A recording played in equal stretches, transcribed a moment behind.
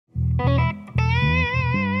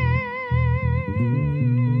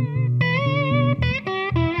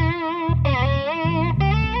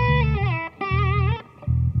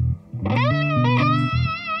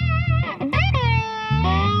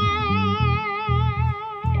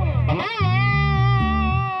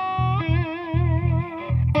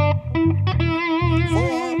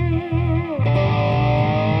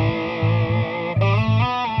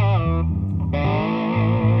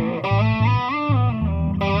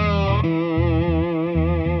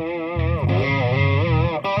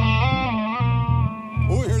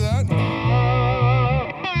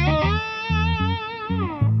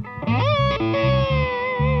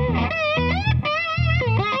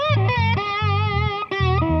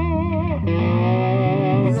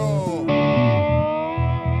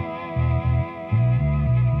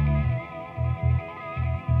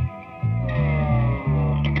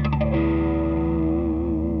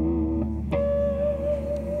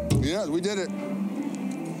Yes, we did it.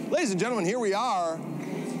 Ladies and gentlemen, here we are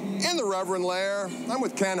in the Reverend lair. I'm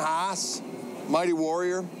with Ken Haas, mighty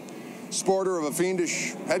warrior, sporter of a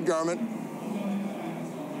fiendish head garment.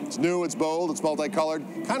 It's new, it's bold, it's multicolored,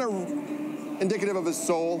 kind of indicative of his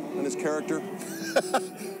soul and his character.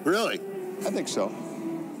 Really? I think so.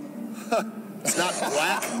 It's not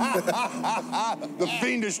black? The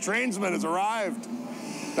fiendish tradesman has arrived.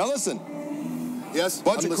 Now listen. Yes,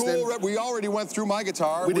 bunch of cool. We already went through my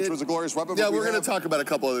guitar, which was a glorious weapon. Yeah, we're going to talk about a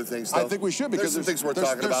couple other things, though. I think we should, because there's things we're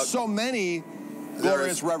talking about. There's so many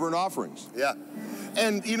glorious Reverend offerings. Yeah.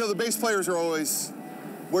 And, you know, the bass players are always,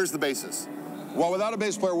 where's the bassist? Well, without a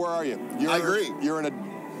bass player, where are you? I agree. You're in a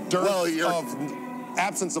dearth of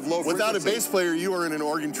absence of low frequency. Without a bass player, you are in an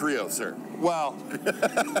organ trio, sir. Well,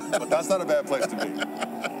 but that's not a bad place to be.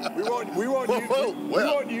 We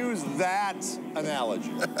won't use that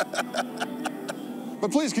analogy. But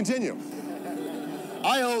please continue.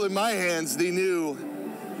 I hold in my hands the new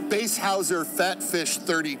Basshauser Fatfish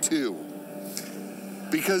 32.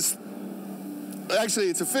 Because, actually,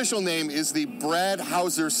 its official name is the Brad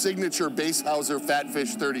Hauser Signature Basshauser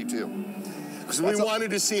Fatfish 32. Because we wanted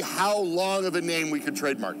to see how long of a name we could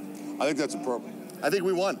trademark. I think that's appropriate. I think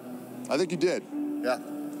we won. I think you did. Yeah.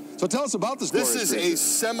 So tell us about this. This is a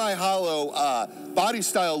semi-hollow body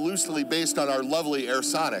style, loosely based on our lovely Air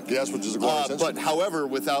Sonic. Yes, which is a glorious but however,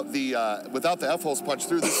 without the F-holes punched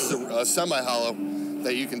through, this is a semi-hollow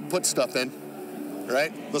that you can put stuff in,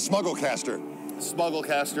 right? The Smugglecaster.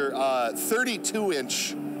 Smugglecaster,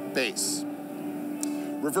 32-inch bass.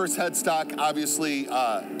 Reverse headstock, obviously,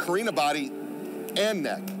 carina body and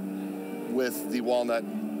neck with the walnut.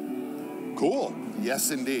 Cool.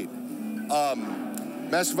 Yes, indeed.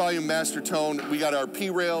 Master volume, master tone. We got our P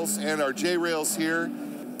rails and our J rails here.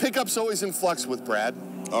 Pickup's always in flux with Brad.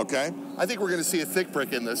 Okay. I think we're going to see a thick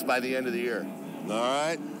brick in this by the end of the year. All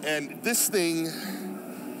right. And this thing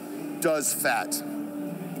does fat.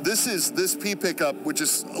 This P pickup, which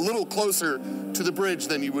is a little closer to the bridge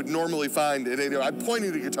than you would normally find in any. I'm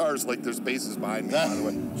pointing to guitars like there's basses behind me. By the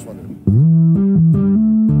way, just wanted to.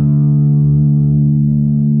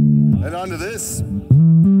 And onto this.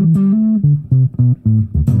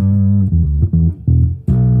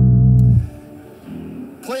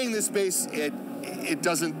 Playing this bass, it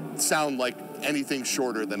doesn't sound like anything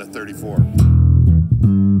shorter than a 34.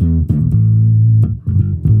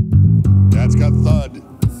 That's got thud.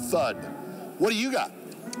 Thud. What do you got?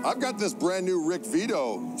 I've got this brand new Rick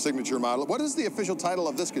Vito signature model. What is the official title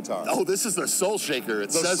of this guitar? Oh, this is the Soul Shaker.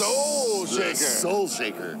 It says Soul Shaker. The Soul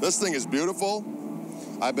Shaker. This thing is beautiful.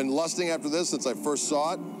 I've been lusting after this since I first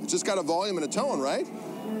saw it. It's just got a volume and a tone, right?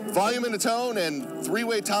 Volume and a tone and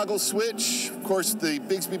three-way toggle switch. Of course, the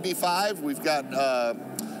Bigsby B5. We've got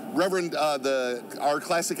Reverend our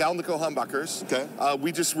classic Alnico humbuckers. Okay.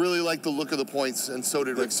 We just really like the look of the points, and so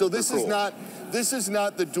did Rick. So this is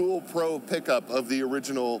not the dual pro pickup of the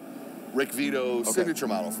original Rick Vito signature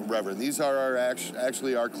model from Reverend. These are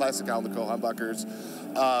actually our classic Alnico humbuckers.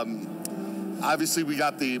 Obviously, we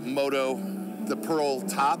got the Moto, the pearl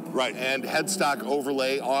top, right, and headstock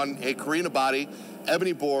overlay on a carina body,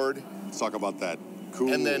 ebony board. Let's talk about that.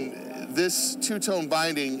 Cool. And then this two-tone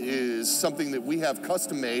binding is something that we have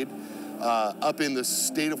custom made up in the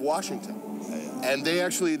state of Washington. And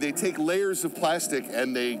they take layers of plastic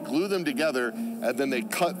and they glue them together, and then they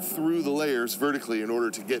cut through the layers vertically in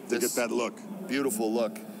order to get this that look. Beautiful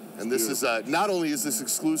look. And this is not only is this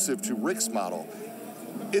exclusive to Rick's model,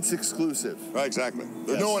 it's exclusive. Right, exactly.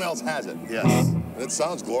 No one else has it. Yes. And it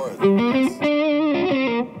sounds glorious.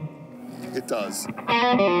 It does.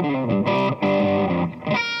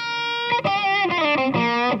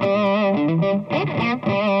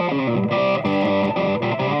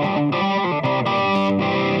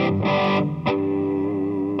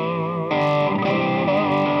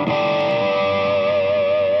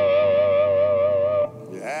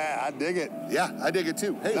 I dig it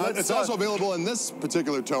too. Hey, now, it's also available in this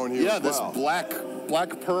particular tone here. Yeah, as well. this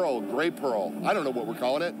black pearl, gray pearl. I don't know what we're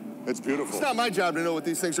calling it. It's beautiful. It's not my job to know what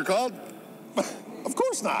these things are called. Of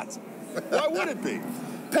course not. Why would it be?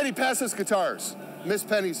 Penny Bassist Guitars. Miss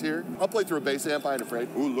Penny's here. I'll play through a bass amp, I ain't afraid.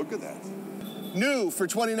 Ooh, look at that. New for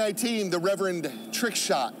 2019, the Reverend Trick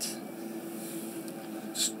Shot.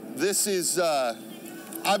 This is,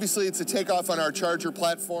 obviously it's a takeoff on our Charger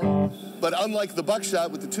platform, but unlike the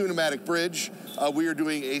Buckshot with the Tune-O-Matic bridge, we are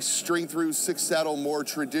doing a string-through, six-saddle, more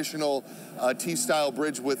traditional T-style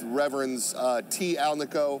bridge with Reverend's T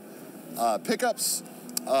Alnico pickups.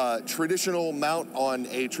 Traditional mount on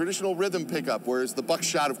a traditional rhythm pickup, whereas the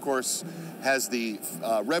Buckshot, of course, has the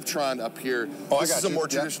Revtron up here. Oh, this is a more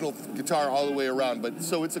traditional guitar all the way around. But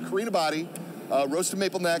so it's a Carina body, roasted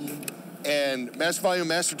maple neck, and master volume,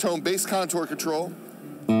 master tone, bass contour control,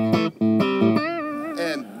 and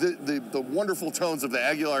the wonderful tones of the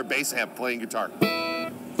Aguilar bass amp playing guitar.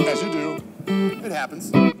 As you do. It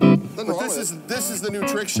happens. But this is the new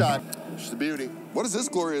Trick Shot. It's a beauty. What is this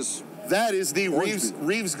glorious? That is the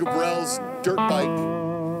Reeves Gabrel's dirt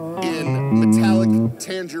bike in metallic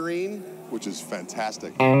tangerine. Which is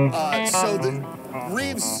fantastic. So the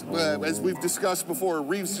Reeves, as we've discussed before,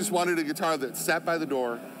 Reeves just wanted a guitar that sat by the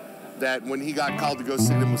door, that when he got called to go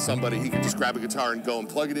sit in with somebody, he could just grab a guitar and go and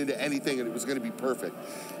plug it into anything, and it was going to be perfect.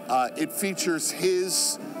 It features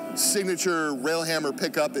his signature railhammer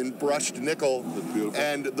pickup in brushed nickel.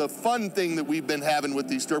 And the fun thing that we've been having with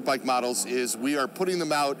these dirt bike models is we are putting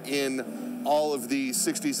them out in all of the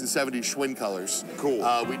 60s and 70s Schwinn colors. Cool.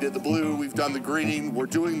 We did the blue, we've done the green, we're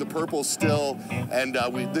doing the purple still, and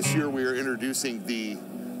this year we are introducing the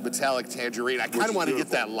metallic tangerine. I kind of want to get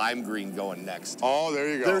that lime green going next. Oh, there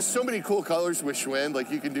you go. There's so many cool colors with Schwinn, like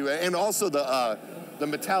you can do it, and also the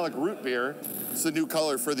metallic root beer. It's the new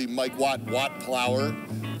color for the Mike Watt Plower.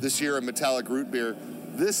 This year, a metallic root beer.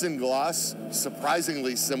 This in gloss,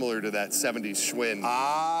 surprisingly similar to that 70s Schwinn.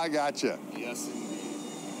 Ah, gotcha. Yes.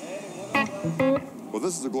 Well,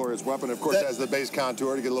 this is a glorious weapon. Of course, it has the bass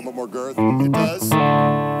contour to get a little bit more girth. It does.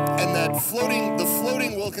 And the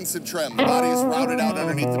floating Wilkinson trem. The body is routed out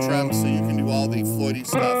underneath the trem, so you can do all the floaty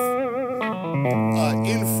stuff.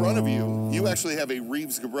 In front of you, you actually have a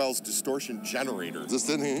Reeves Gabrel's distortion generator. Is this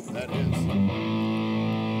in here? That is.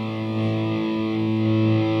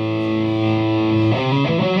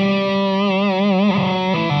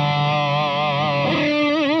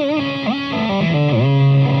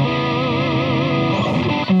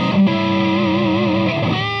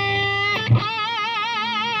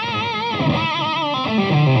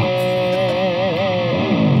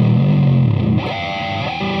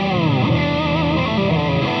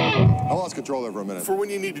 Control there for a minute. For when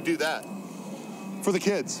you need to do that. For the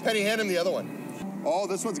kids. Penny, hand him the other one. Oh,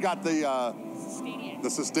 this one's got the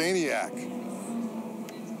Sustainiac.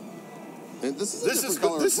 And this is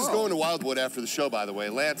going to Wildwood after the show, by the way.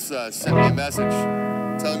 Lance sent me a message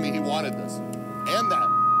telling me he wanted this and that.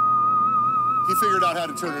 He figured out how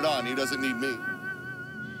to turn it on. He doesn't need me.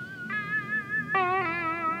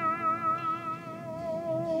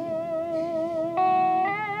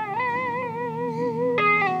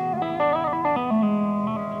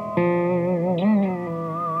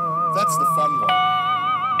 That's the fun one.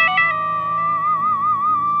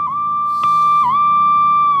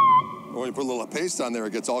 When you put a little paste on there,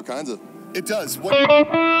 it gets all kinds of... It does. What you've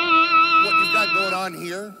got going on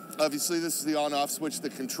here, obviously this is the on-off switch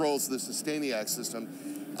that controls the Sustainiac system.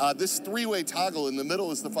 This three-way toggle in the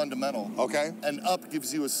middle is the fundamental. Okay. And up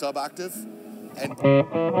gives you a sub-octave.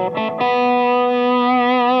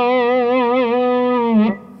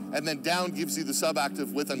 And then down gives you the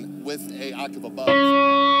sub-octave with a octave above.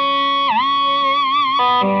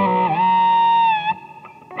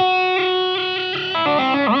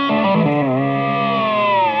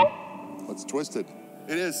 It's twisted.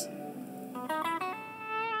 It is.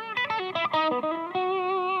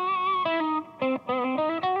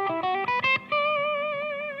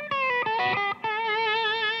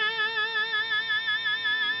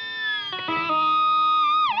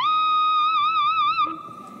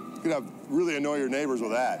 You could really annoy your neighbors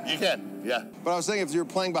with that. You can, yeah. But I was saying, if you're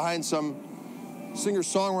playing behind some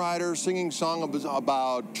singer-songwriter singing song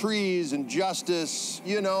about trees and justice,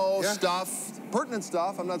 you know, stuff, pertinent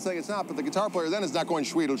stuff. I'm not saying it's not, but the guitar player then is not going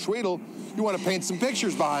shweedle, shweedle. You want to paint some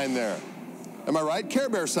pictures behind there. Am I right? Care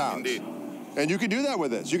Bear sounds. Indeed. And you can do that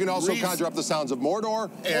with this. You can also conjure up the sounds of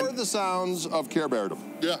Mordor or the sounds of Care Beardom.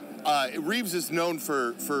 Yeah. Reeves is known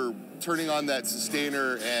for turning on that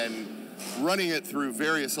sustainer and running it through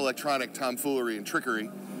various electronic tomfoolery and trickery.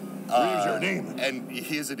 Reeves, you're a demon. And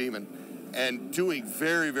he is a demon. and doing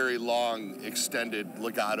very, very long, extended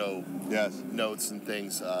legato notes and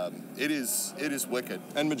things. It is wicked.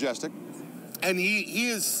 And majestic. And he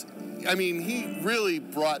is, I mean, he really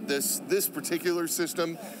brought this particular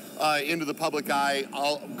system into the public eye,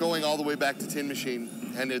 going all the way back to Tin Machine,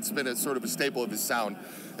 and it's been a sort of a staple of his sound.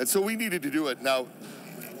 And so we needed to do it. Now,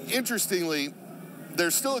 interestingly,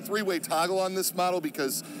 there's still a 3-way toggle on this model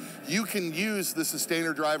because you can use the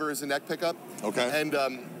sustainer driver as a neck pickup. Okay. And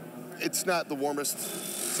it's not the warmest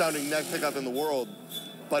sounding neck pickup in the world,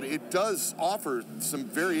 but it does offer some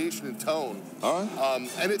variation in tone. All right.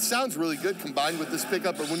 And it sounds really good combined with this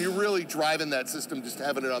pickup, but when you're really driving that system, just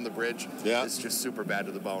having it on the bridge, it's just super bad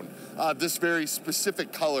to the bone. This very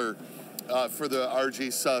specific color for the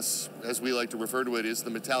RG Sus, as we like to refer to it, is the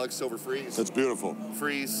metallic silver freeze. That's beautiful.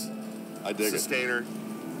 Freeze. I dig sustainer.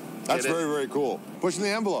 That's very, very cool. Pushing the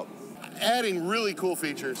envelope. Adding really cool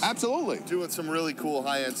features. Absolutely. Doing some really cool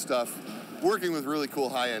high-end stuff. Working with really cool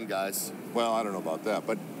high-end guys. Well, I don't know about that,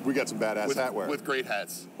 but we got some badass hat wear. With great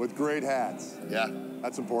hats. With great hats. Yeah.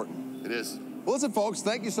 That's important. It is. Well, listen, folks,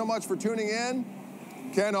 thank you so much for tuning in.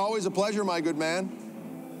 Ken, always a pleasure, my good man.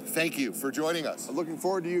 Thank you for joining us. I'm looking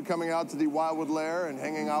forward to you coming out to the Wildwood Lair and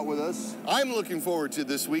hanging out with us. I'm looking forward to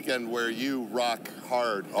this weekend where you rock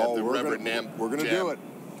hard at the Reverend NAMM. We're going to do it.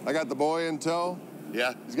 I got the boy in tow.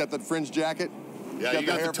 Yeah. He's got that fringe jacket. Yeah, you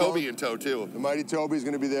got the Toby in tow, too. The mighty Toby's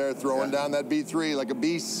going to be there throwing down that B3 like a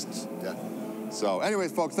beast. Yeah. So,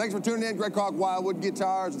 anyways, folks, thanks for tuning in. Greg Koch, Wildwood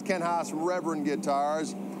Guitars with Ken Haas from Reverend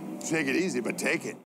Guitars. Take it easy, but take it.